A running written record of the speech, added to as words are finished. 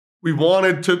We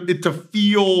wanted it to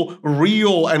feel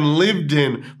real and lived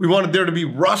in. We wanted there to be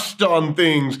rust on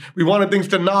things. We wanted things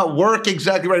to not work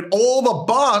exactly right. All the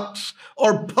bots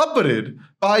are puppeted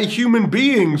by human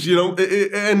beings,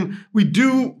 and we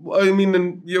do. I mean,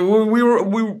 and,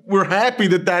 we're happy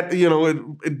that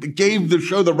it gave the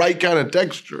show the right kind of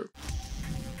texture.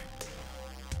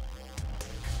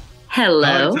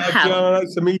 Hello. Hi, John.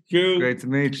 Nice to meet you. Great to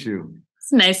meet you.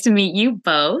 It's nice to meet you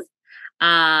both.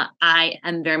 I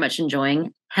am very much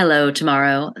enjoying Hello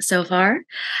Tomorrow so far.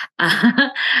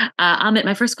 Amit,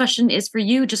 my first question is for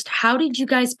you. Just how did you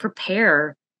guys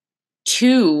prepare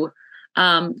to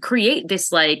create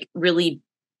this like really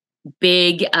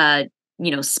big,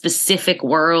 specific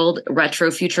world,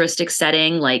 retro futuristic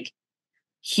setting, like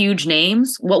huge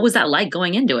names? What was that like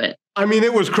going into it? I mean,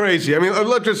 it was crazy. I mean,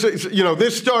 let's just say,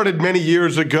 this started many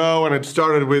years ago, and it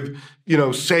started with,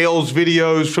 sales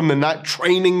videos from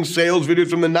training sales videos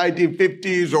from the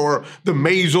 1950s, or the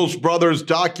Maisels Brothers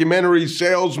documentary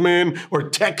Salesman, or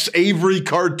Tex Avery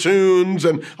cartoons.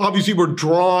 And obviously we're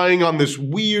drawing on this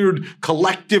weird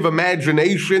collective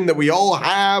imagination that we all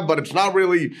have, but it's not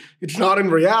in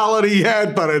reality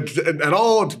yet, but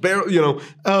it's barely,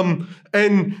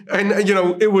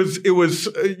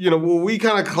 we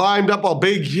kind of climbed up a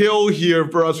big hill here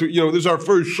for us. This is our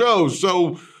first show.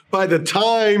 So by the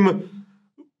time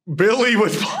Billy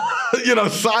was,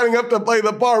 signing up to play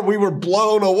the part, we were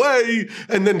blown away.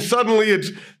 And then suddenly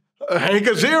it's Hank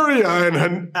Azaria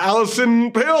and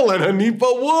Allison Pill and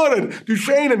Hanifa Wood and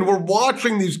Duchesne, and we're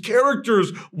watching these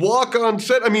characters walk on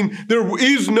set. I mean, there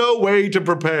is no way to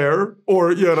prepare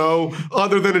or,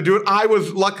 other than to do it. I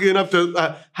was lucky enough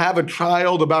to have a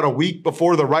child about a week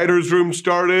before the writer's room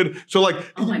started. So it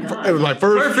was my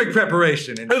first. Perfect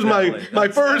preparation. It was my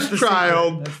first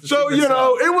child. So,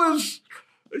 it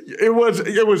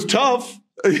was tough.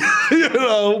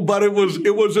 But it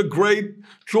was a great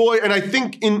joy. And I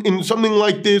think in something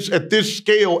like this, at this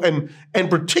scale, and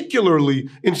particularly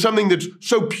in something that's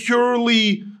so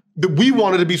purely, that we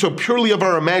wanted to be so purely of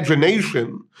our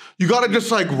imagination, you got to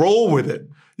just roll with it.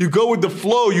 You go with the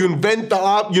flow. You invent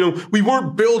we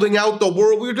weren't building out the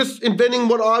world. We were just inventing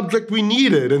what object we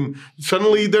needed. And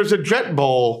suddenly there's a jet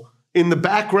ball in the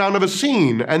background of a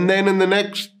scene. And then in the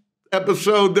next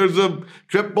episode, there's a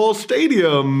jet ball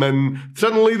stadium, and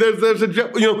suddenly there's a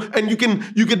jet, and you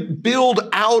can build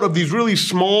out of these really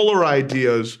smaller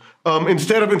ideas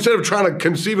instead of trying to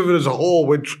conceive of it as a whole,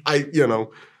 which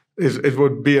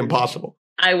would be impossible.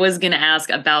 I was going to ask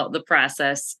about the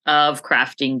process of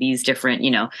crafting these different,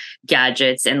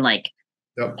 gadgets and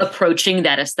approaching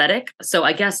that aesthetic. So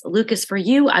I guess, Lucas, for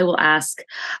you, I will ask,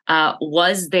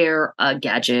 was there a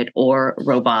gadget or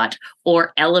robot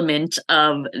or element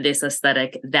of this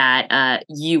aesthetic that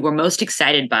you were most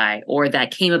excited by or that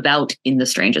came about in the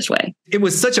strangest way? It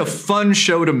was such a fun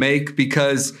show to make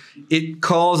because it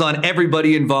calls on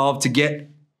everybody involved to get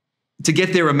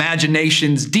their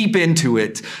imaginations deep into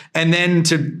it and then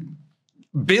to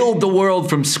build the world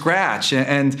from scratch.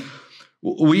 And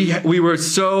we were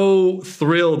so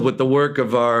thrilled with the work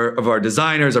of our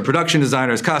designers, our production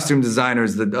designers, costume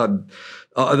designers.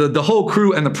 The whole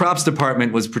crew and the props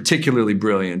department was particularly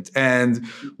brilliant. And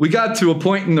we got to a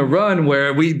point in the run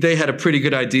where they had a pretty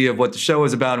good idea of what the show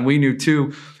was about, and we knew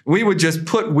too. We would just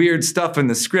put weird stuff in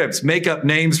the scripts, make up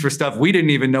names for stuff we didn't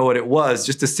even know what it was,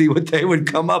 just to see what they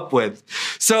would come up with.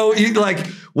 So you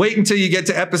wait until you get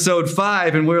to episode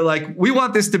 5, and we're like, we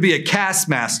want this to be a cast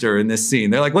master in this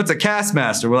scene. They're like, what's a cast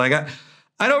master? We're like,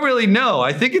 I don't really know.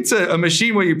 I think it's a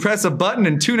machine where you press a button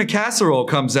and tuna casserole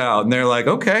comes out. And they're like,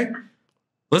 okay,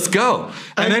 let's go.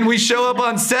 And then we show up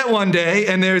on set one day,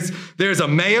 and there's a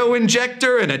mayo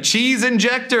injector and a cheese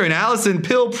injector, and Allison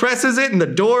Pill presses it, and the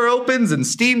door opens, and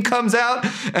steam comes out,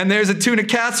 and there's a tuna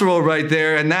casserole right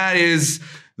there, and that is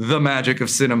the magic of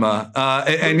cinema.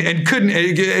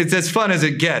 It's as fun as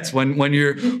it gets when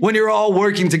you're all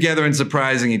working together and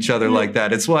surprising each other like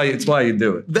that. It's why you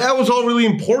do it. That was all really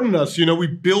important to us.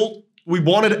 We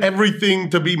wanted everything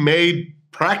to be made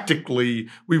practically.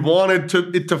 We wanted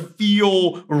it to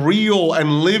feel real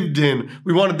and lived in.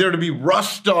 We wanted there to be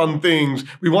rust on things.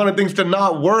 We wanted things to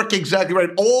not work exactly right.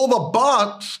 All the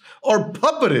bots are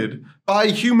puppeted by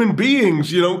human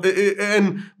beings,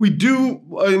 and we do.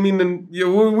 I mean, and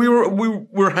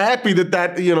we're happy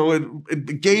that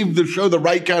it gave the show the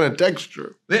right kind of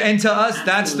texture. And to us,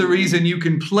 that's the reason you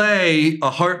can play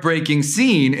a heartbreaking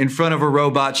scene in front of a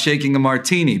robot shaking a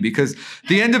martini, because at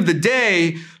the end of the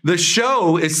day, the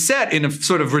show is set in a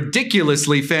sort of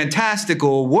ridiculously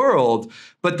fantastical world,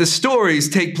 but the stories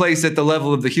take place at the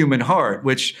level of the human heart,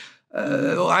 which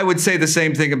I would say the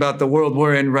same thing about the world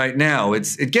we're in right now.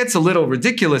 It gets a little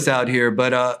ridiculous out here,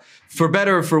 but for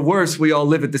better or for worse, we all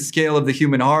live at the scale of the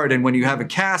human heart. And when you have a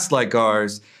cast like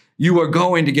ours, you are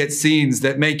going to get scenes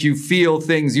that make you feel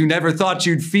things you never thought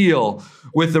you'd feel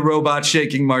with the robot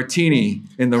shaking martini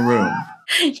in the room.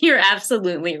 You're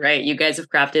absolutely right. You guys have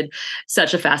crafted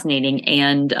such a fascinating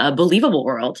and believable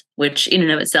world, which in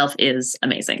and of itself is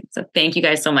amazing. So thank you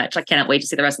guys so much. I cannot wait to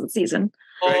see the rest of the season.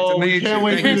 Great to Oh, meet can't you.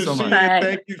 wait Thank to you so see much. it.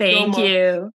 Thank you so Thank much.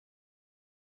 you.